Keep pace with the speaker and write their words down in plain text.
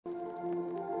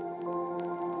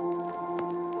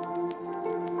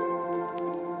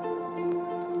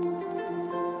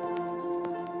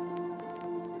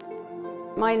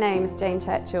My name is Jane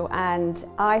Churchill and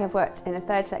I have worked in the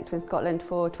third sector in Scotland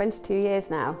for 22 years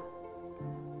now.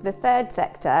 The third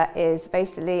sector is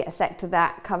basically a sector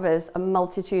that covers a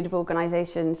multitude of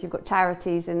organisations. You've got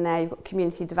charities in there, you've got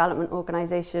community development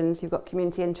organisations, you've got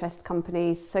community interest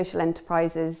companies, social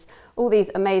enterprises, all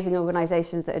these amazing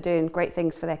organisations that are doing great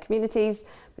things for their communities.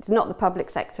 It's not the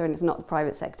public sector and it's not the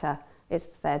private sector, it's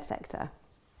the third sector.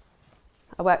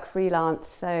 I work freelance,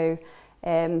 so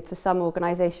for some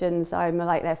organisations I'm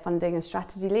like their funding and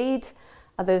strategy lead.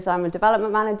 Others I'm a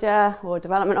development manager or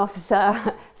development officer,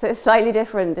 so it's slightly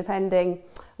different depending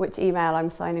which email I'm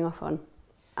signing off on.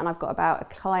 And I've got about a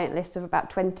client list of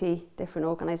about 20 different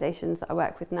organisations that I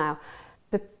work with now.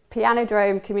 The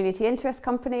Pianodrome Community Interest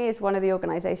Company is one of the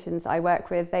organisations I work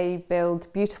with. They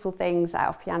build beautiful things out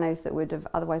of pianos that would have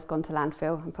otherwise gone to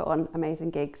landfill and put on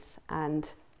amazing gigs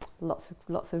and lots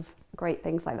of great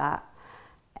things like that.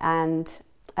 And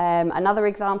another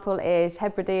example is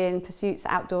Hebridean Pursuits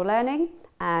Outdoor Learning,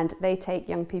 and they take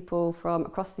young people from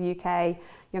across the UK,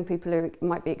 young people who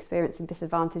might be experiencing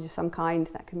disadvantage of some kind,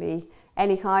 that can be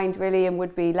any kind really, and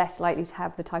would be less likely to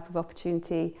have the type of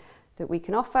opportunity that we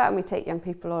can offer. And we take young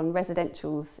people on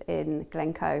residentials in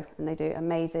Glencoe, and they do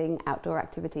amazing outdoor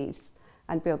activities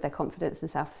and build their confidence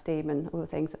and self-esteem and all the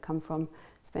things that come from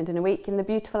spending a week in the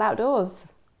beautiful outdoors.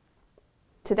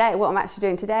 Today, what I'm actually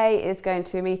doing today is going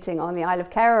to a meeting on the Isle of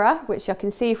Kerrera, which I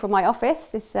can see from my office.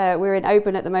 We're in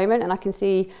Oban at the moment and I can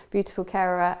see beautiful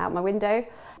Kerrera out my window.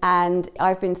 And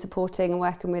I've been supporting and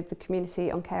working with the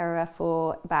community on Kerrera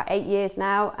for about 8 years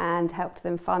now and helped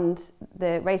them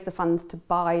raise the funds to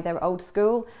buy their old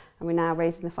school. And we're now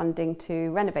raising the funding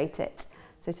to renovate it.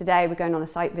 So today we're going on a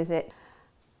site visit.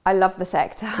 I love the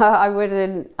sector. I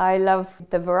love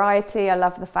the variety. I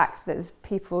love the fact that there's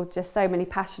people, just so many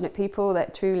passionate people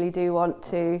that truly do want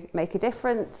to make a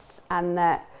difference, and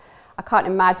that I can't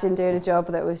imagine doing a job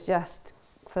that was just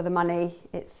for the money.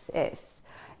 It's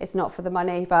not for the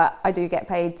money, but I do get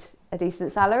paid a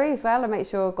decent salary as well. I make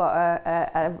sure I've got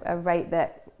a rate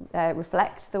that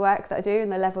reflects the work that I do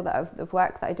and the level of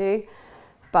work that I do.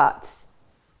 But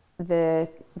the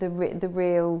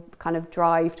real kind of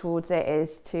drive towards it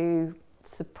is to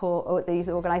support these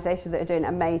organisations that are doing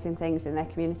amazing things in their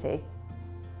community.